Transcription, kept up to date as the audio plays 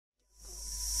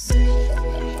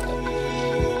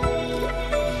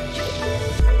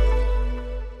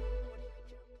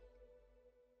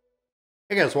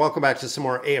Hey guys, welcome back to some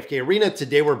more AFK Arena.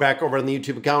 Today we're back over on the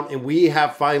YouTube account and we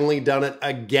have finally done it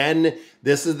again.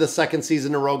 This is the second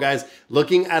season in a row, guys.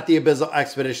 Looking at the Abyssal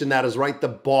Expedition, that is right, the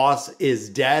boss is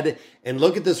dead. And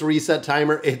look at this reset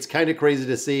timer. It's kind of crazy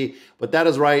to see, but that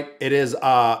is right. It is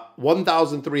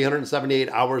 1,378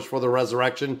 hours for the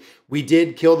resurrection. We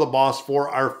did kill the boss for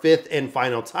our fifth and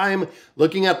final time.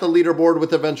 Looking at the leaderboard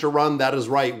with Adventure Run, that is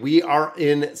right. We are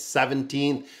in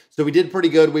 17th. So we did pretty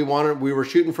good. We were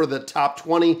shooting for the top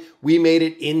 20. We made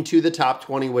it into the top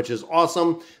 20, which is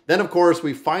awesome. Then, of course,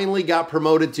 we finally got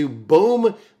promoted to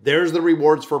boom. There's the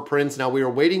rewards for Prince. Now, we were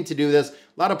waiting to do this. A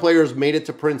lot of players made it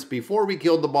to Prince before we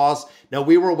killed the boss. Now,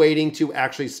 we were waiting to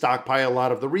actually stockpile a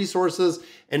lot of the resources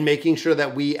and making sure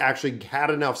that we actually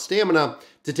had enough stamina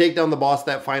to take down the boss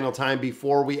that final time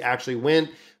before we actually went.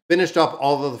 Finished up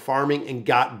all of the farming and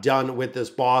got done with this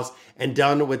boss and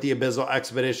done with the Abyssal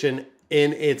Expedition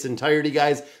in its entirety,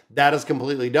 guys. That is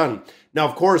completely done. Now,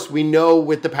 of course, we know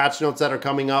with the patch notes that are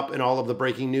coming up and all of the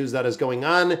breaking news that is going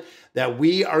on, that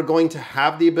we are going to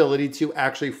have the ability to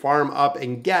actually farm up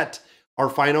and get our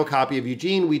final copy of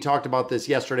Eugene. We talked about this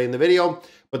yesterday in the video,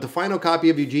 but the final copy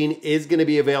of Eugene is going to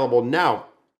be available now.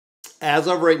 As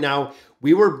of right now,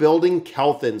 we were building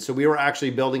Kelthin. So we were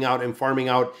actually building out and farming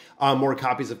out more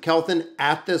copies of Kelthin.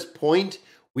 At this point,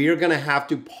 we are going to have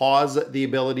to pause the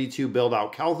ability to build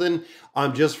out Kelthin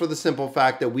just for the simple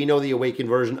fact that we know the awakened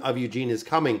version of Eugene is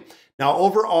coming. Now,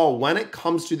 overall, when it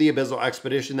comes to the Abyssal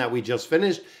Expedition that we just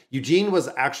finished, Eugene was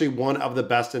actually one of the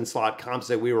best in slot comps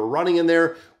that we were running in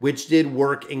there, which did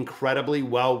work incredibly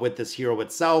well with this hero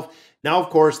itself. Now, of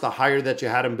course, the higher that you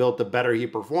had him built, the better he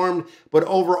performed. But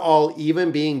overall,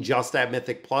 even being just at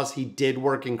Mythic Plus, he did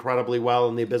work incredibly well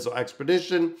in the Abyssal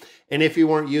Expedition. And if you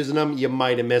weren't using him, you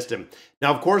might have missed him.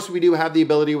 Now, of course, we do have the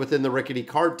ability within the Rickety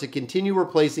Cart to continue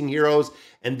replacing heroes.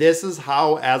 And this is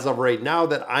how, as of right now,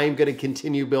 that I'm going to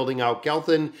continue building out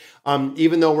Kelthin.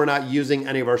 Even though we're not using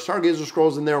any of our Stargazer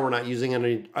Scrolls in there, we're not using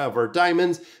any of our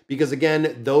diamonds, because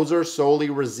again, those are solely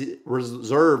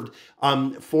reserved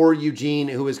for Eugene,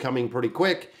 who is coming pretty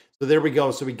quick. So there we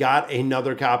go. So we got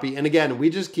another copy. And again, we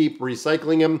just keep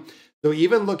recycling him. So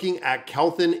even looking at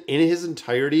Kelthin in his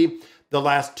entirety, the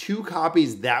last two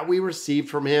copies that we received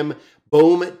from him,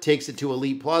 boom, takes it to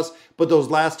Elite Plus. But those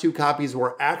last two copies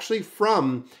were actually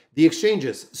from the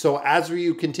exchanges. So as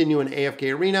we continue in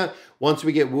AFK Arena, once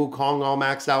we get Wukong all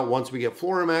maxed out, once we get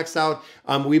Flora maxed out,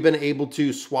 we've been able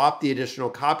to swap the additional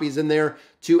copies in there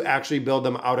to actually build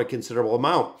them out a considerable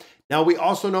amount. Now, we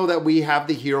also know that we have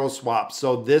the hero swap.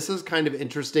 So this is kind of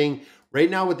interesting. Right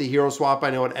now with the hero swap,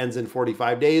 I know it ends in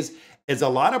 45 days. Is a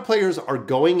lot of players are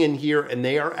going in here and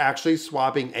they are actually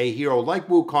swapping a hero like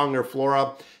Wukong or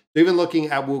Flora. So even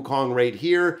looking at Wukong right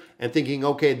here and thinking,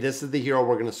 okay, this is the hero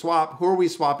we're going to swap. Who are we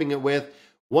swapping it with?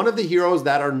 One of the heroes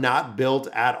that are not built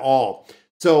at all.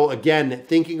 So again,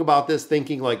 thinking about this,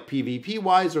 thinking like PvP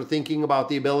wise, or thinking about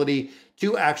the ability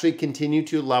to actually continue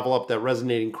to level up that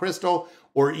resonating crystal,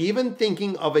 or even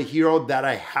thinking of a hero that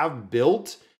I have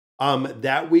built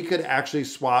that we could actually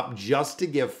swap just to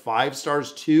give 5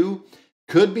 stars to,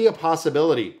 could be a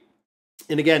possibility.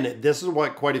 And again, this is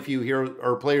what quite a few hero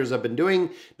or players have been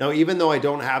doing. Now, even though I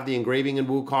don't have the engraving in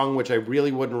Wukong, which I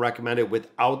really wouldn't recommend it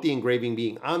without the engraving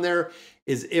being on there,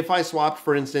 is if I swapped,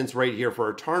 for instance, right here for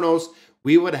a Tarnos,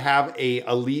 we would have a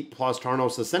Elite Plus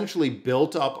Tarnos essentially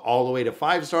built up all the way to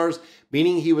 5 stars,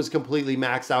 meaning he was completely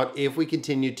maxed out if we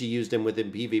continued to use him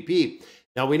within PvP.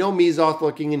 Now, we know Mizoth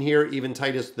looking in here, even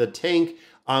Titus the Tank,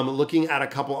 looking at a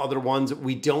couple other ones,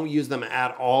 we don't use them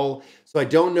at all. So I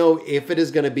don't know if it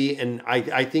is going to be, and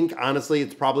I think honestly,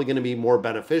 it's probably going to be more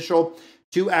beneficial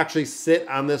to actually sit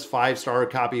on this 5-star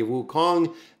copy of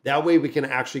Wukong. That way we can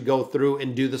actually go through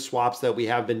and do the swaps that we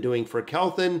have been doing for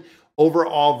Kelthin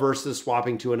overall versus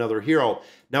swapping to another hero.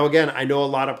 Now, again, I know a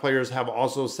lot of players have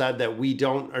also said that we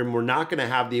don't, or we're not going to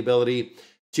have the ability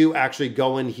to actually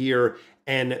go in here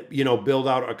and, you know, build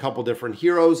out a couple different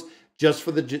heroes just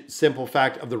for the simple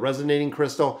fact of the resonating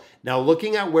crystal. Now,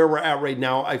 looking at where we're at right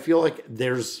now, I feel like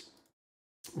there's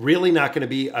really not going to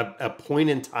be a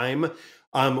point in time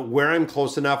where I'm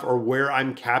close enough or where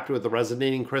I'm capped with the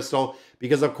resonating crystal,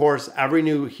 because of course, every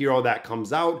new hero that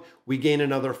comes out, we gain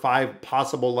another 5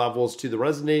 possible levels to the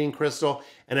resonating crystal.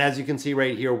 And as you can see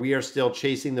right here, we are still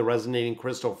chasing the resonating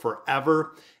crystal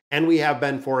forever. And we have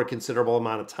been for a considerable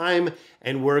amount of time.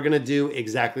 And we're going to do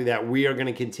exactly that. We are going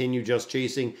to continue just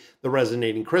chasing the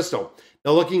resonating crystal.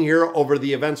 Now, looking here over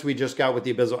the events we just got with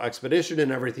the Abyssal Expedition and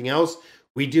everything else,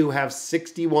 we do have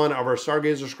 61 of our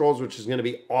Stargazer Scrolls, which is going to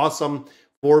be awesome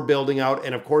for building out.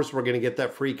 And of course, we're going to get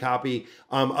that free copy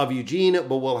of Eugene,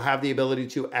 but we'll have the ability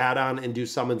to add on and do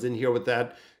summons in here with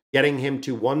that, getting him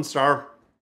to 1 star.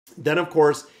 Then, of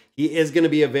course, he is going to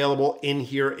be available in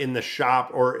here in the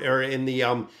shop or in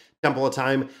the Temple of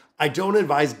Time. I don't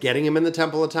advise getting him in the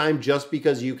Temple of Time just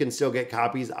because you can still get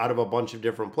copies out of a bunch of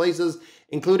different places,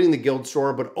 including the guild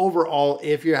store. But overall,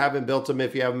 if you haven't built him,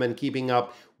 if you haven't been keeping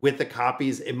up with the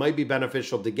copies, it might be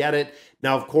beneficial to get it.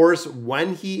 Now, of course,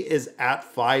 when he is at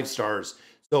 5 stars,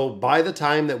 so by the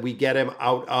time that we get him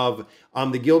out of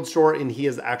the guild store and he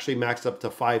is actually maxed up to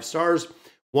 5 stars,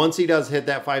 once he does hit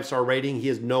that 5-star rating, he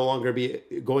is no longer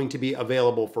going to be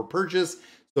available for purchase.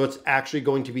 So it's actually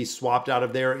going to be swapped out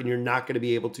of there, and you're not going to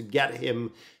be able to get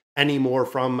him anymore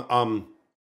from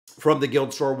the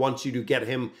guild store once you do get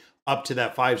him up to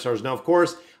that 5 stars. Now, of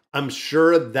course, I'm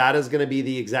sure that is going to be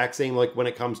the exact same like when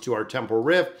it comes to our Temple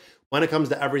Rift. When it comes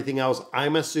to everything else,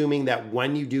 I'm assuming that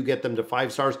when you do get them to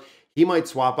 5 stars, he might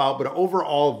swap out, but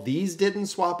overall, these didn't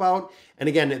swap out. And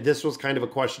again, this was kind of a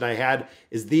question I had,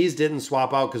 is these didn't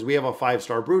swap out because we have a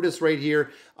 5-star Brutus right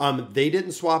here. They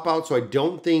didn't swap out, so I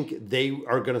don't think they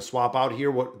are going to swap out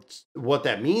here. What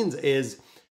that means is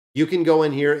you can go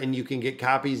in here and you can get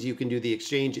copies. You can do the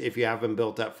exchange if you have them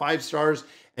built at 5 stars,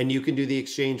 and you can do the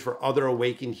exchange for other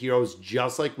Awakened heroes,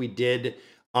 just like we did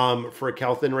for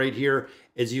Kelthin right here,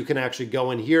 is you can actually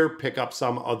go in here, pick up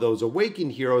some of those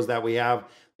Awakened heroes that we have,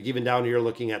 like even down here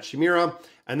looking at Shamira.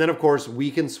 And then, of course,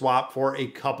 we can swap for a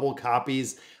couple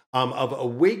copies of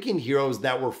Awakened heroes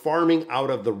that were farming out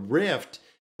of the Rift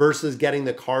versus getting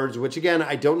the cards, which again,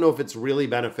 I don't know if it's really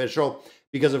beneficial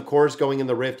because, of course, going in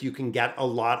the Rift, you can get a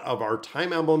lot of our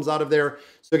time emblems out of there.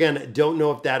 So again, don't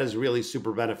know if that is really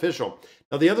super beneficial.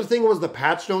 Now, the other thing was the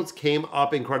patch notes came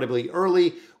up incredibly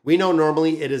early. We know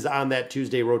normally it is on that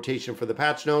Tuesday rotation for the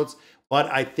patch notes,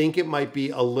 but I think it might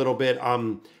be a little bit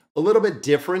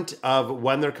different of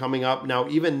when they're coming up. Now,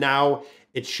 even now,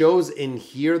 it shows in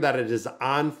here that it is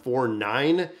on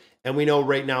 4/9, and we know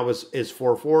right now is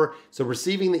 4/4. So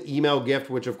receiving the email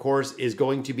gift, which of course is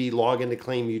going to be log in to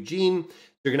claim Eugene,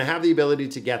 you're going to have the ability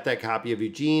to get that copy of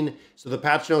Eugene. So the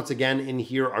patch notes again in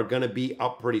here are going to be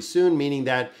up pretty soon, meaning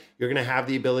that you're going to have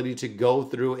the ability to go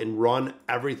through and run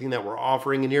everything that we're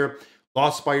offering in here.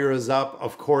 Lost Spire is up.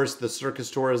 Of course, the Circus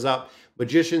Tour is up.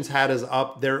 Magician's Hat is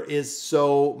up. There is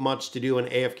so much to do in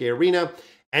AFK Arena,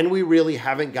 and we really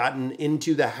haven't gotten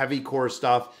into the heavy core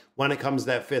stuff when it comes to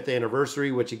that 5th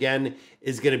anniversary, which again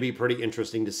is going to be pretty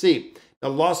interesting to see. Now,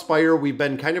 Lost Spire, we've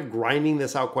been kind of grinding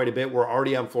this out quite a bit. We're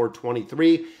already on floor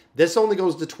 23. This only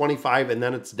goes to 25 and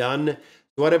then it's done.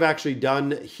 So what I've actually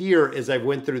done here is I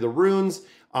went through the runes.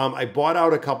 I bought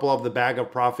out a couple of the Bag of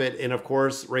Profit, and of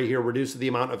course, right here, reduced the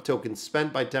amount of tokens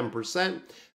spent by 10%.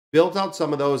 Built out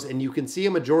some of those, and you can see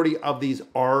a majority of these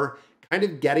are kind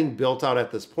of getting built out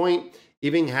at this point,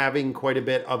 even having quite a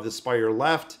bit of the Spire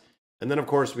left. And then, of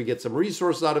course, we get some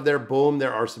resources out of there. Boom,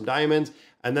 there are some diamonds.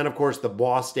 And then, of course, the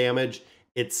boss damage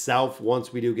itself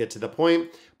once we do get to the point.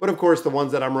 But, of course, the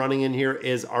ones that I'm running in here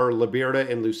is our Liberta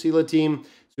and Lucilla team.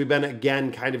 So we've been,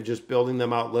 again, kind of just building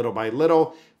them out little by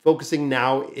little, focusing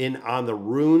now in on the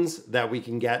runes that we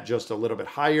can get just a little bit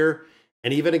higher.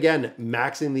 And even, again,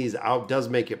 maxing these out does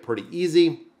make it pretty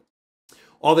easy.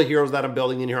 All the heroes that I'm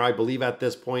building in here, I believe at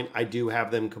this point, I do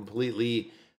have them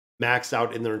completely maxed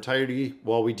out in their entirety.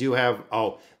 Well, we do have,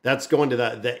 oh, that's going to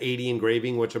the 80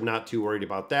 engraving, which I'm not too worried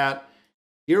about that.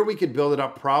 Here we could build it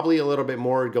up probably a little bit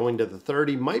more, going to the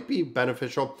 30 might be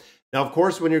beneficial. Now, of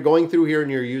course, when you're going through here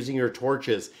and you're using your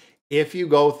torches, if you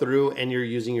go through and you're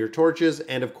using your torches,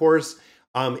 and of course,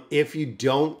 if you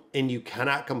don't and you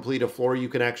cannot complete a floor, you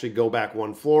can actually go back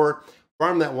one floor,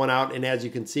 farm that one out, and as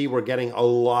you can see, we're getting a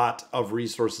lot of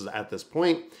resources at this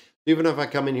point. Even if I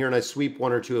come in here and I sweep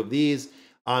 1 or 2 of these,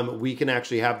 we can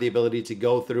actually have the ability to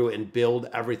go through and build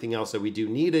everything else that we do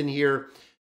need in here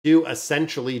to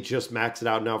essentially just max it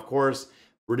out. Now, of course,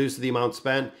 reduces the amount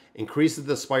spent, increases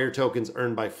the Spire tokens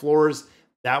earned by floors.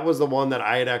 That was the one that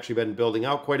I had actually been building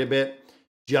out quite a bit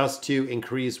just to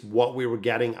increase what we were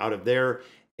getting out of there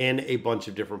in a bunch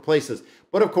of different places.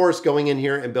 But of course, going in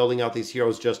here and building out these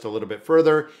heroes just a little bit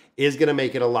further is going to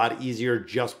make it a lot easier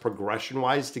just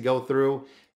progression-wise to go through.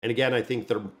 And again, I think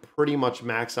they're pretty much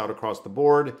maxed out across the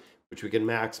board, which we can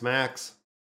max. And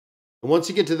once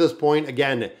you get to this point,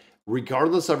 again,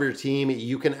 regardless of your team,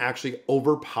 you can actually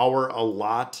overpower a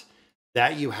lot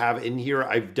that you have in here.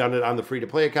 I've done it on the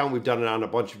free-to-play account. We've done it on a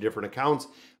bunch of different accounts,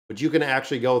 but you can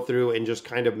actually go through and just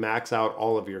kind of max out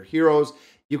all of your heroes.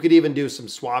 You could even do some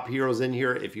swap heroes in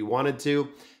here if you wanted to.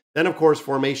 Then, of course,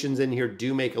 formations in here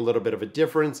do make a little bit of a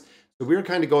difference. So we're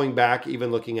kind of going back,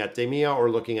 even looking at Demia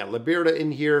or looking at Liberta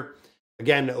in here.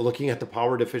 Again, looking at the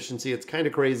power deficiency, it's kind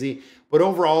of crazy. But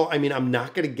overall, I mean, I'm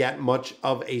not going to get much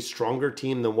of a stronger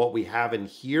team than what we have in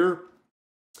here.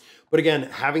 But again,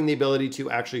 having the ability to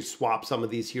actually swap some of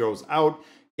these heroes out,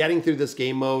 getting through this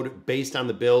game mode based on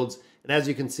the builds. And as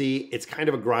you can see, it's kind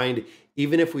of a grind.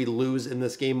 Even if we lose in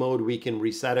this game mode, we can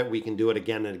reset it. We can do it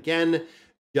again and again,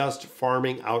 just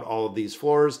farming out all of these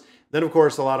floors. Then, of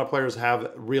course, a lot of players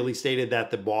have really stated that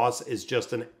the boss is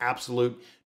just an absolute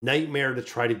nightmare to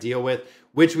try to deal with,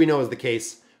 which we know is the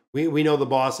case. We know the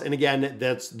boss. And again,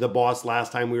 that's the boss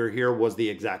last time we were here was the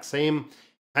exact same.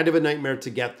 Kind of a nightmare to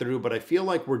get through, but I feel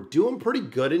like we're doing pretty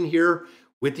good in here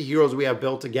with the heroes we have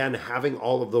built. Again, having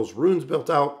all of those runes built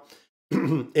out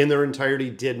in their entirety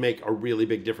did make a really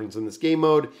big difference in this game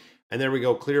mode. And there we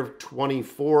go, clear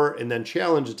 24 and then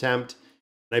challenge attempt.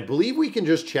 And I believe we can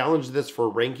just challenge this for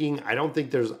ranking. I don't think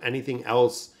there's anything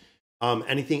else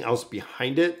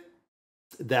behind it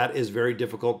that is very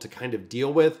difficult to kind of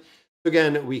deal with. So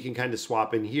again, we can kind of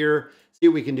swap in here, see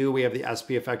what we can do. We have the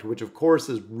SP effect, which of course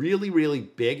is really, really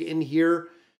big in here,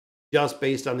 just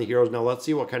based on the heroes. Now let's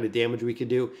see what kind of damage we can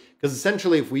do. Because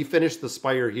essentially, if we finish the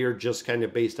Spire here, just kind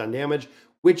of based on damage,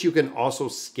 which you can also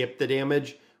skip the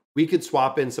damage, we could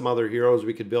swap in some other heroes.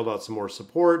 We could build out some more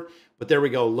support. But there we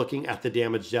go, looking at the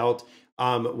damage dealt.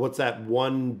 What's that?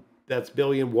 That's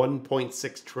billion,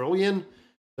 1.6 trillion.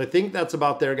 I think that's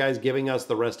about there, guys, giving us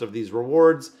the rest of these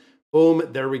rewards. Boom,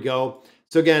 there we go.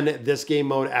 So again, this game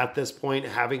mode at this point,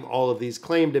 having all of these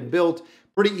claimed and built,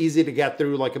 pretty easy to get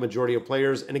through like a majority of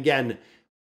players. And again,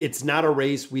 it's not a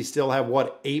race. We still have,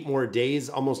 what, 8 more days,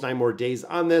 almost 9 more days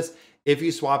on this. If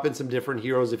you swap in some different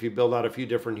heroes, if you build out a few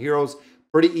different heroes,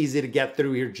 pretty easy to get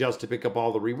through here just to pick up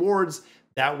all the rewards.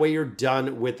 That way you're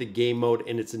done with the game mode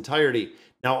in its entirety.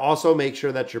 Now also make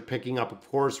sure that you're picking up, of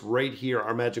course, right here,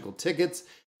 our magical tickets.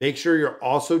 Make sure you're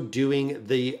also doing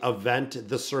the event,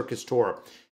 the circus tour.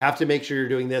 Have to make sure you're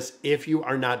doing this. If you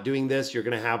are not doing this, you're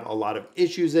going to have a lot of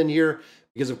issues in here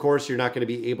because, of course, you're not going to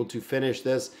be able to finish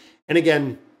this. And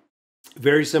again,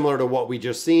 very similar to what we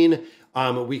just seen.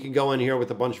 We can go in here with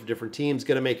a bunch of different teams.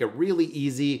 Going to make it really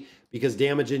easy because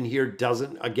damage in here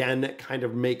doesn't, again, kind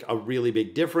of make a really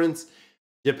big difference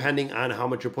depending on how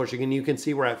much you're pushing. And you can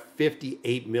see we're at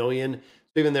 58 million.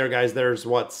 So even there, guys, there's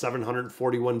what,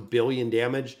 741 billion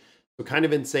damage. So kind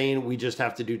of insane. We just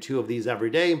have to do 2 of these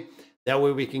every day. That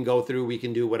way we can go through, we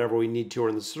can do whatever we need to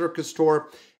in the circus tour.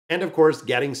 And of course,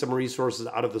 getting some resources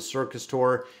out of the circus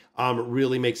tour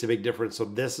really makes a big difference. So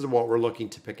this is what we're looking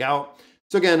to pick out.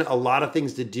 So again, a lot of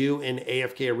things to do in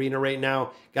AFK Arena right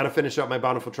now. Got to finish up my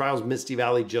Bountiful Trials. Misty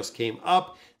Valley just came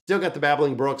up. Still got the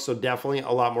Babbling Brook, so definitely a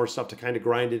lot more stuff to kind of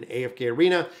grind in AFK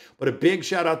Arena. But a big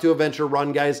shout out to Adventure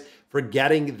Run, guys, for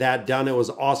getting that done. It was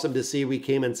awesome to see. We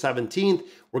came in 17th.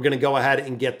 We're going to go ahead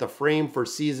and get the frame for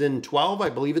Season 12. I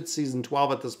believe it's Season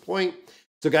 12 at this point.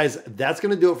 So, guys, that's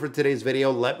going to do it for today's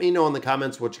video. Let me know in the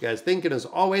comments what you guys think. And as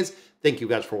always, thank you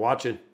guys for watching.